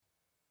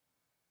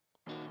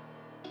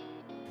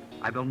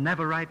I will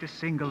never write a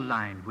single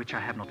line which I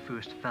have not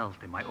first felt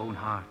in my own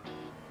heart.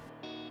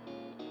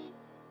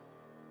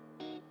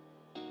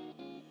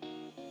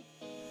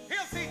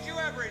 He'll teach you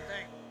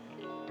everything.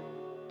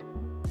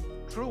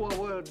 Truer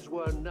words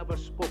were never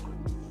spoken.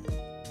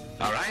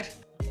 All right.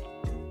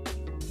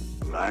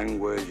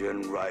 Language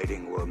and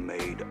writing were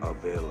made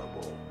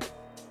available.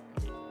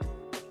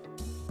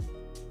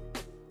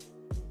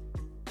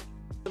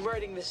 I'm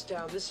writing this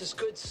down. This is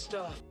good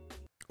stuff.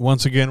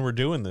 Once again, we're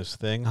doing this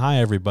thing. Hi,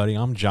 everybody.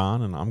 I'm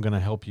John, and I'm going to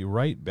help you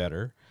write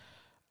better.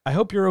 I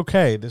hope you're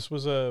okay. This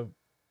was a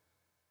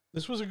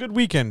good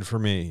weekend for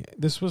me.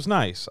 This was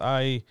nice.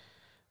 I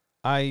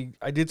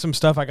did some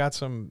stuff. I got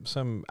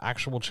some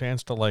actual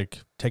chance to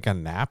take a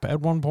nap at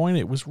one point.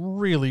 It was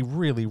really,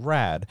 really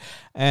rad.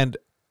 And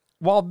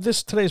while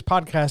today's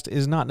podcast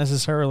is not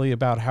necessarily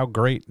about how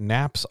great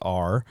naps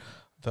are,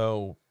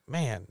 though,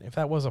 man, if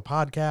that was a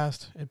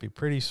podcast, it'd be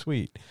pretty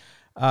sweet.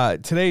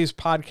 Today's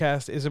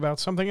podcast is about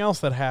something else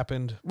that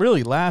happened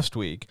really last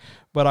week,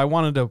 but I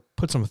wanted to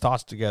put some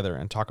thoughts together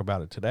and talk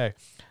about it today.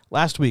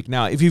 Last week,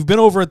 now, if you've been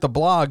over at the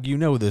blog, you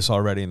know this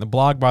already. And the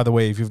blog, by the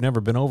way, if you've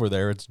never been over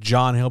there, it's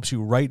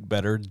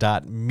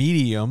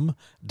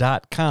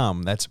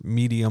johnhelpsyouwritebetter.medium.com. That's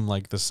medium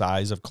like the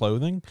size of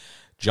clothing.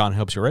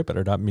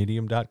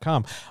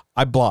 johnhelpsyouwritebetter.medium.com.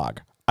 I blog.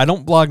 I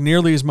don't blog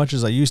nearly as much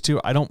as I used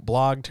to. I don't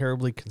blog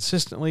terribly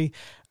consistently.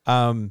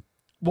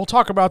 We'll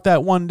talk about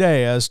that one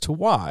day as to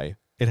why.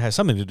 It has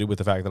something to do with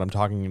the fact that I'm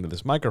talking into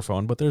this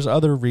microphone, but there's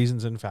other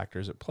reasons and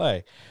factors at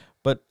play.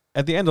 But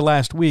at the end of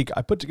last week,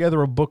 I put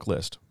together a book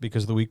list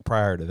because the week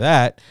prior to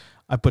that,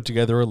 I put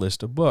together a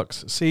list of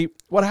books. See,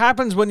 what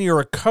happens when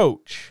you're a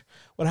coach,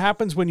 what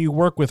happens when you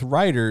work with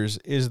writers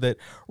is that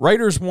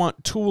writers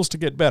want tools to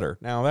get better.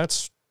 Now,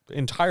 that's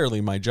entirely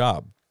my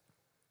job.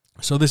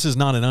 So this is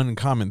not an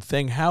uncommon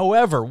thing.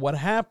 However, what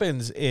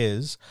happens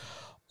is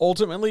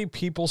ultimately,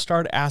 people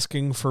start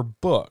asking for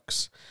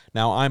books.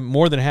 Now, I'm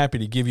more than happy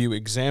to give you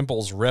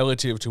examples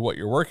relative to what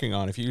you're working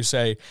on. If you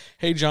say,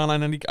 hey, John, I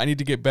need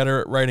to get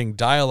better at writing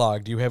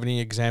dialogue. Do you have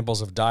any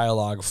examples of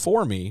dialogue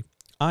for me?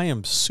 I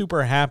am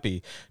super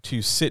happy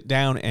to sit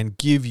down and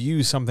give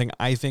you something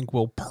I think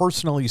will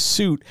personally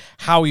suit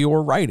how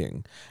you're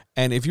writing.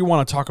 And if you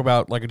want to talk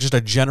about just a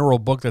general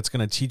book that's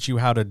going to teach you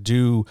how to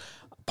do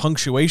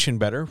punctuation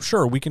better,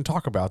 sure, we can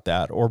talk about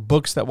that. Or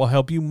books that will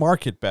help you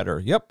market better.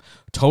 Yep,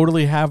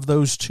 totally have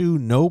those too,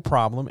 no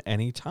problem,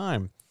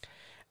 anytime.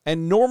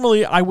 And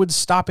normally I would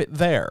stop it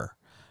there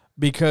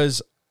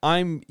because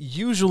I'm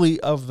usually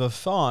of the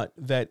thought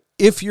that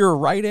if you're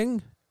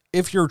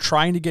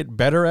trying to get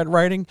better at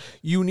writing,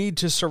 you need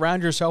to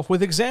surround yourself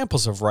with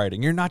examples of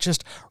writing. You're not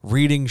just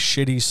reading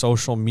shitty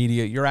social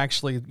media. You're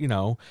actually,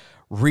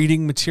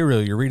 reading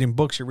material. You're reading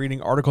books, you're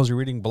reading articles, you're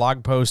reading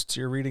blog posts,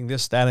 you're reading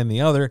this, that, and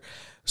the other,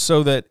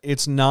 so that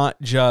it's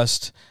not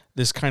just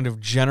this kind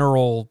of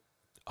general,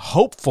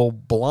 hopeful,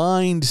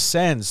 blind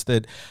sense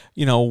that,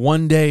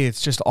 one day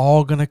it's just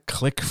all going to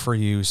click for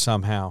you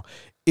somehow.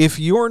 If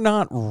you're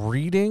not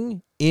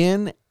reading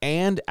in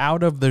and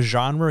out of the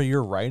genre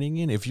you're writing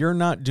in, if you're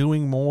not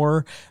doing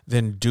more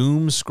than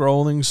doom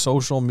scrolling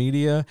social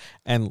media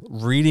and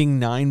reading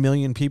 9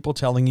 million people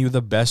telling you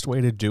the best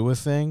way to do a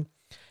thing,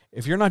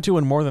 if you're not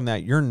doing more than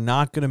that, you're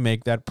not going to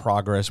make that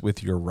progress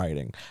with your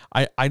writing.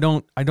 I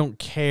don't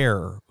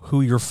care who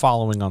you're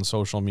following on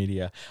social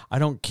media. I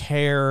don't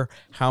care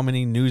how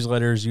many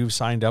newsletters you've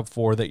signed up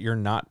for that you're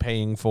not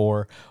paying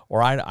for,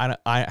 or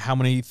how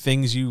many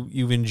things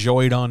you've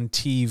enjoyed on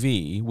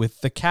TV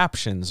with the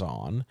captions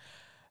on.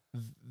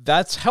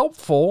 That's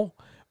helpful,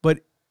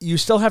 but you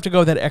still have to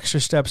go that extra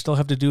step, still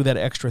have to do that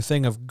extra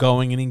thing of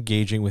going and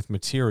engaging with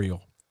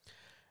material.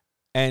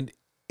 And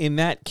in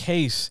that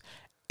case,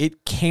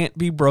 it can't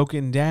be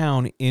broken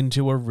down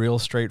into a real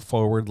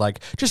straightforward,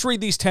 just read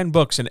these 10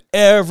 books and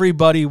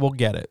everybody will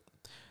get it.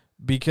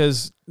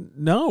 Because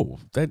no,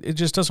 it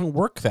just doesn't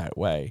work that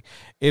way.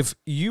 If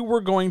you were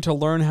going to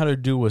learn how to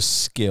do a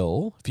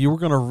skill, if you were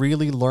going to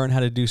really learn how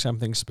to do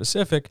something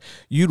specific,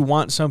 you'd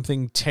want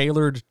something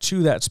tailored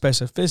to that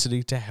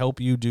specificity to help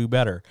you do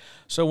better.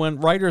 So when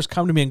writers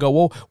come to me and go,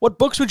 well, what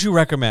books would you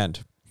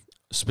recommend?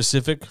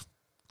 Specific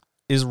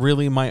is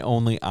really my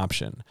only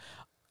option.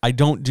 I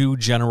don't do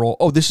general,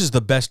 this is the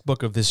best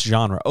book of this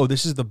genre.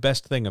 This is the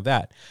best thing of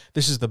that.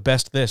 This is the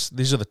best this.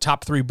 These are the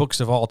top 3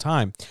 books of all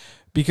time.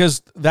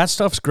 Because that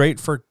stuff's great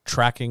for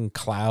tracking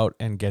clout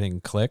and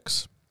getting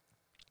clicks.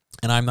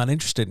 And I'm not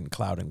interested in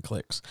clout and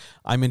clicks.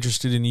 I'm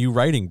interested in you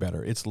writing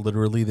better. It's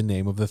literally the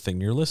name of the thing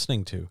you're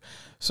listening to.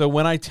 So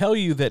when I tell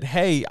you that,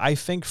 hey, I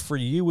think for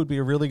you would be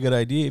a really good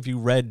idea if you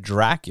read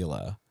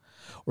Dracula,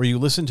 or you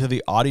listen to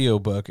the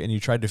audiobook and you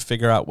tried to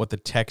figure out what the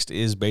text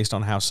is based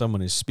on how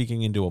someone is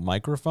speaking into a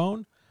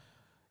microphone.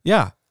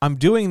 Yeah, I'm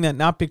doing that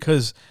not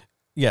because,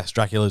 yes,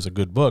 Dracula is a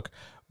good book,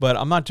 but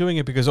I'm not doing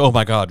it because, oh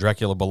my God,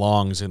 Dracula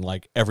belongs in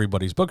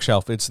everybody's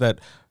bookshelf. It's that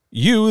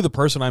you, the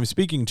person I'm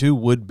speaking to,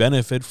 would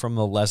benefit from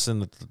the lesson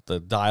that the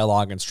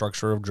dialogue and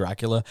structure of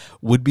Dracula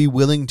would be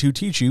willing to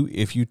teach you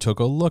if you took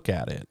a look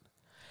at it.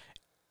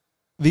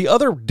 The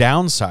other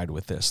downside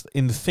with this,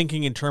 in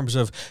thinking in terms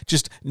of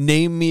just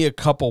name me a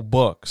couple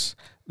books,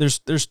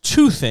 there's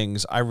two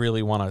things I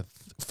really want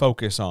to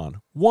focus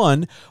on.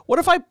 One, what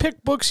if I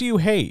pick books you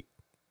hate?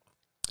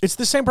 It's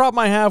the same problem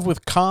I have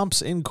with comps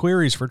and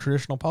queries for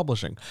traditional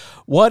publishing.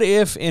 What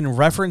if, in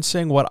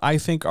referencing what I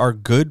think are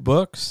good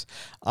books,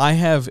 I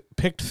have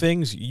picked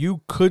things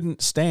you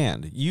couldn't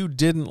stand, you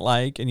didn't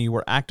like, and you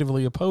were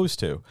actively opposed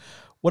to?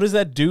 What does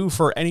that do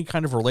for any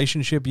kind of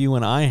relationship you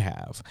and I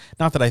have?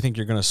 Not that I think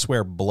you're going to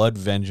swear blood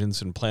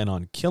vengeance and plan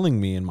on killing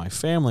me and my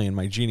family and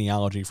my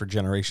genealogy for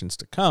generations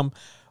to come,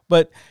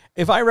 but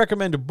if I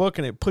recommend a book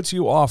and it puts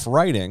you off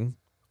writing,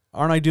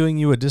 aren't I doing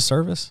you a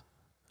disservice?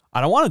 I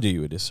don't want to do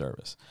you a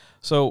disservice.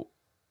 So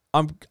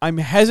I'm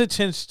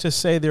hesitant to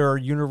say there are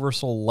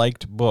universal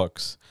liked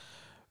books,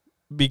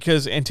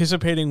 because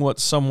anticipating what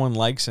someone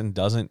likes and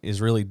doesn't is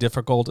really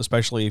difficult,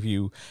 especially if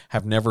you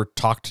have never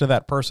talked to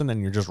that person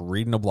and you're just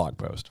reading a blog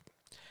post.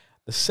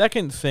 The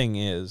second thing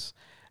is,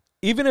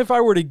 even if I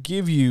were to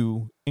give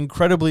you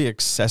incredibly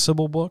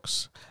accessible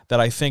books that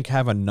I think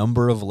have a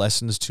number of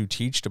lessons to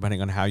teach,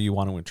 depending on how you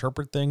want to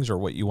interpret things or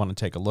what you want to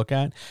take a look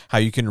at, how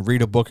you can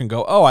read a book and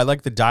go, oh, I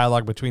like the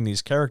dialogue between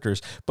these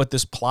characters, but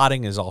this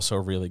plotting is also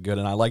really good,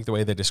 and I like the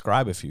way they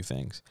describe a few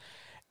things.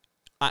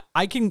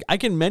 I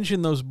can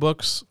mention those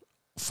books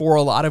for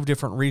a lot of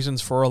different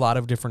reasons, for a lot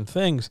of different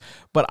things,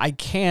 but I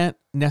can't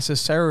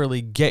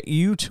necessarily get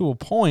you to a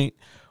point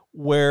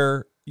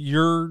where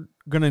you're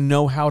going to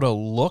know how to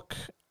look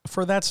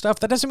for that stuff.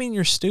 That doesn't mean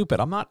you're stupid.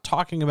 I'm not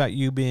talking about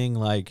you being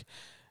like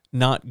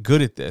not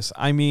good at this.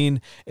 I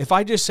mean, if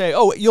I just say,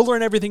 oh, you'll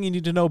learn everything you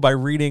need to know by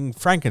reading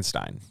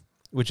Frankenstein,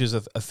 which is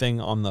a thing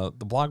on the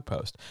blog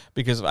post,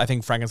 because I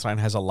think Frankenstein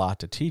has a lot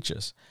to teach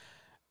us.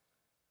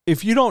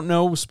 If you don't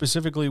know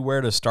specifically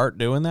where to start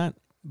doing that,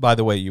 by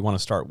the way, you want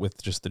to start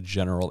with just the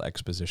general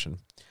exposition,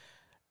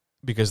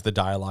 because the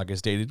dialogue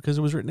is dated because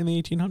it was written in the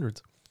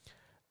 1800s.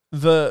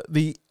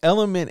 The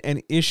element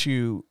and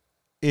issue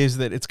is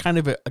that it's kind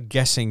of a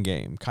guessing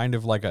game, kind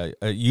of like a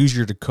use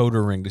your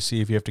decoder ring to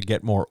see if you have to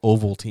get more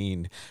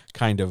Ovaltine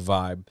kind of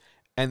vibe.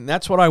 And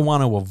that's what I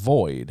want to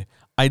avoid.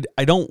 I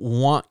don't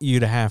want you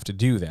to have to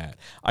do that.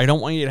 I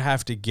don't want you to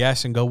have to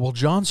guess and go, well,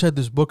 John said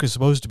this book is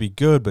supposed to be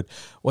good, but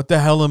what the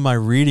hell am I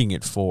reading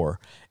it for?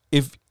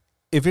 If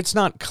it's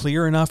not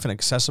clear enough and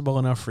accessible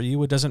enough for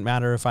you, it doesn't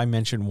matter if I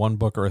mention one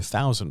book or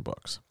 1,000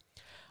 books.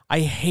 I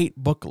hate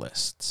book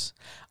lists.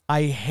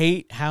 I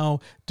hate how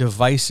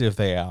divisive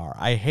they are.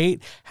 I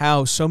hate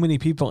how so many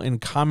people in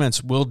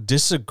comments will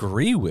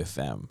disagree with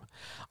them.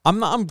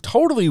 I'm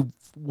totally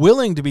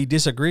willing to be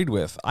disagreed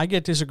with. I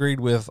get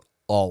disagreed with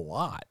a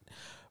lot.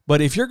 But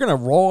if you're going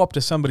to roll up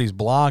to somebody's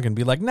blog and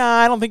be like, nah,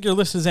 I don't think your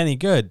list is any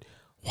good,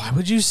 why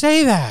would you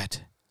say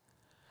that?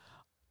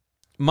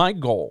 My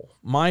goal,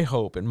 my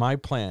hope, and my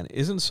plan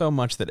isn't so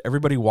much that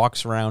everybody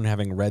walks around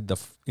having read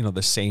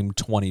the same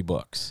 20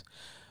 books.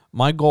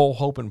 My goal,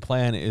 hope, and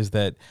plan is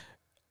that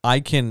I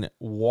can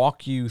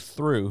walk you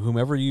through,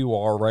 whomever you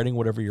are, writing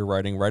whatever you're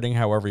writing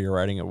however you're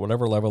writing, at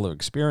whatever level of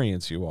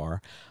experience you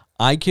are,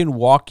 I can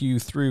walk you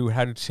through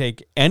how to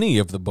take any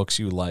of the books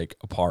you like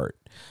apart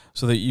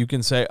so that you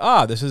can say,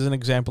 this is an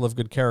example of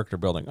good character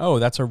building. Oh,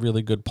 that's a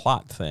really good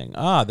plot thing.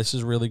 This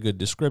is really good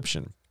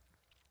description.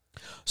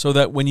 So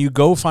that when you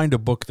go find a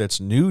book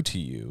that's new to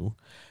you,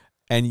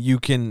 and you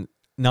can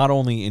not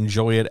only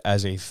enjoy it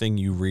as a thing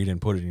you read and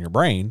put it in your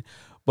brain,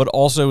 but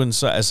also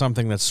as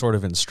something that's sort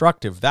of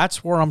instructive.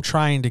 That's where I'm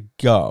trying to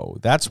go.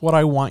 That's what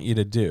I want you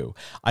to do.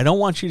 I don't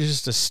want you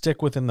just to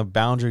stick within the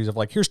boundaries of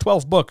like, here's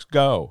 12 books,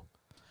 go.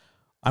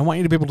 I want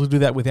you to be able to do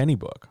that with any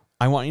book.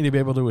 I want you to be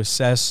able to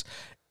assess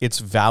its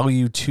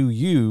value to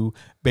you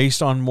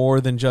based on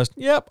more than just,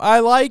 yep, I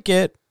like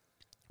it,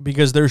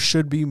 because there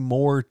should be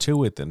more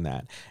to it than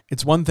that.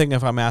 It's one thing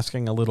if I'm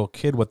asking a little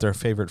kid what their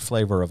favorite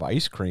flavor of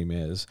ice cream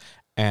is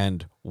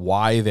and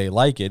why they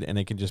like it, and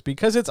it can just be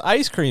because it's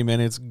ice cream and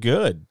it's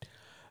good.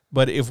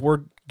 But if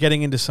we're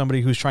getting into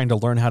somebody who's trying to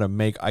learn how to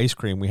make ice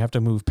cream, we have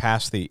to move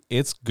past the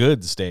it's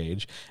good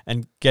stage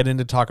and get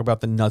into talk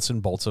about the nuts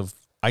and bolts of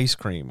ice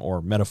cream,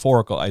 or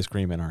metaphorical ice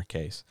cream in our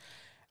case.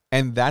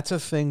 And that's a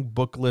thing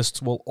book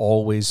lists will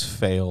always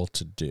fail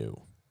to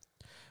do,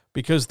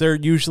 because they're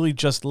usually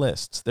just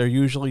lists. They're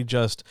usually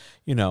just,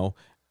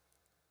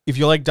 if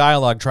you like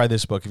dialogue, try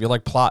this book. If you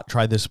like plot,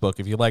 try this book.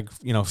 If you like,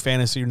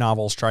 fantasy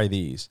novels, try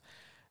these.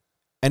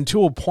 And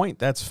to a point,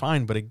 that's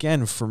fine. But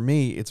again, for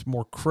me, it's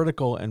more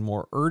critical and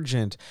more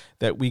urgent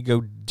that we go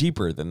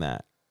deeper than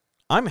that.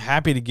 I'm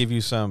happy to give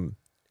you some,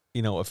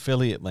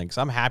 affiliate links.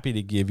 I'm happy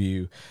to give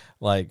you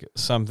like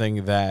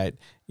something that,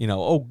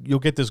 you'll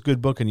get this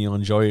good book and you'll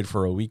enjoy it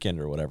for a weekend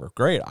or whatever.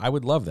 Great. I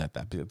would love that.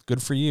 That's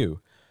good for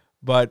you.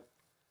 But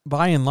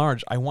by and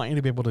large, I want you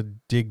to be able to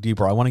dig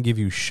deeper. I want to give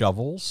you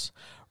shovels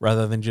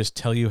rather than just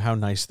tell you how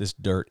nice this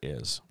dirt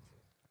is.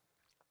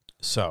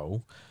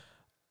 So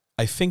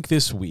I think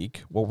this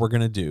week what we're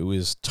going to do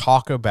is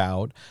talk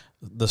about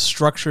the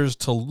structures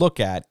to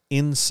look at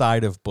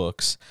inside of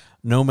books,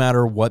 no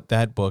matter what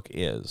that book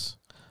is.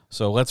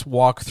 So let's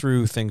walk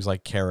through things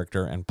like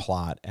character and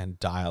plot and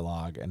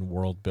dialogue and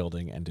world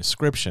building and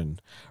description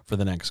for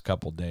the next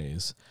couple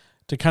days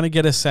to kind of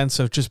get a sense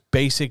of just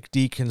basic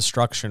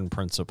deconstruction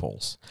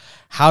principles.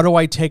 How do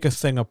I take a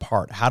thing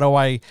apart? How do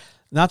I,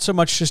 not so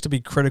much just to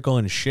be critical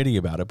and shitty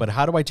about it, but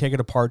how do I take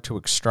it apart to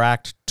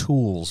extract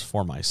tools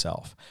for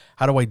myself?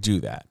 How do I do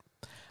that?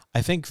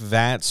 I think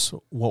that's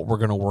what we're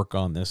going to work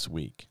on this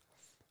week.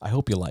 I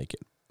hope you like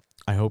it.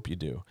 I hope you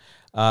do.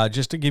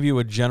 Just to give you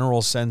a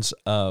general sense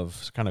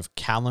of kind of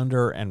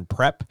calendar and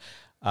prep,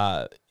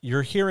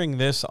 you're hearing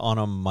this on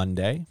a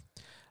Monday.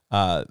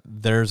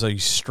 There's a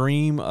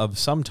stream of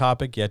some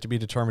topic yet to be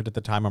determined at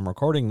the time I'm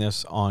recording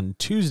this on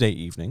Tuesday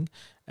evening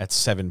at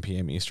 7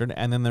 p.m. Eastern.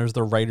 And then there's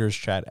the writer's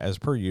chat as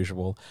per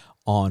usual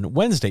on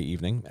Wednesday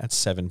evening at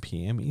 7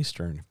 p.m.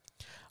 Eastern.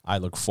 I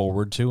look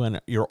forward to,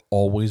 and you're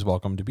always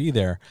welcome to be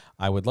there.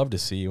 I would love to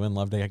see you and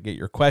love to get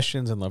your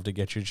questions and love to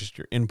get just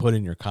your input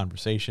in your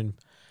conversation.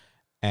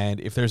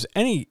 And if there's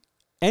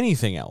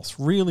anything else,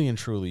 really and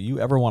truly, you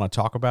ever want to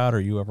talk about,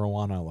 or you ever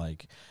want to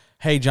like,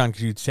 hey, John,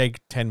 could you take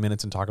 10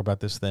 minutes and talk about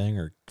this thing,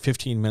 or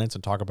 15 minutes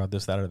and talk about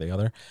this, that, or the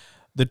other?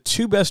 The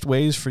two best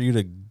ways for you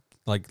to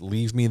like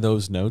leave me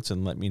those notes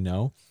and let me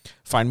know.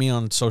 Find me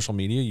on social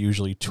media.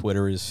 Usually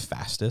Twitter is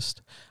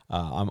fastest.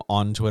 I'm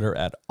on Twitter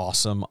at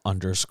awesome_John,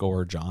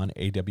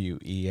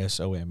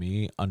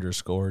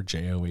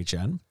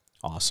 AWESOME_JOHN,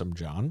 Awesome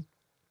John.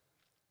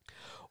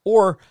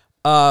 Or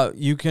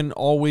you can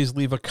always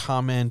leave a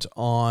comment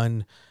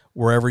on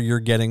wherever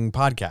you're getting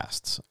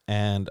podcasts.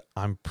 And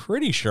I'm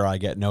pretty sure I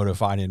get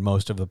notified in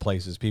most of the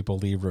places people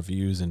leave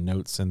reviews and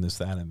notes and this,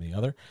 that, and the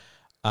other.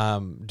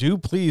 Do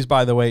please,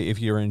 by the way, if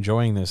you're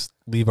enjoying this,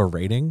 leave a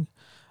rating.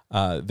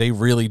 They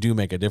really do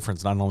make a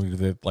difference. Not only do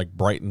they like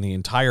brighten the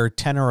entire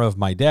tenor of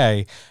my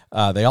day,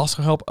 they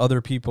also help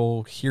other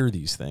people hear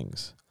these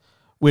things,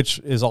 which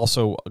is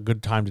also a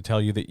good time to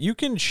tell you that you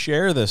can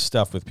share this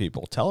stuff with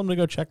people. Tell them to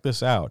go check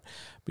this out.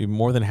 Be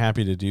more than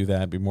happy to do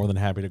that. Be more than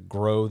happy to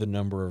grow the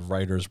number of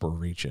writers we're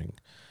reaching.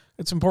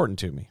 It's important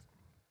to me.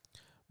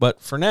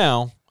 But for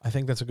now, I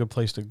think that's a good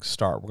place to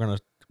start.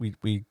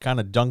 We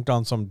kind of dunked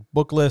on some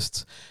book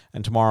lists,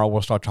 and tomorrow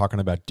we'll start talking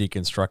about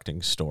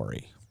deconstructing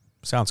story.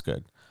 Sounds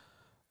good.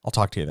 I'll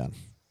talk to you then.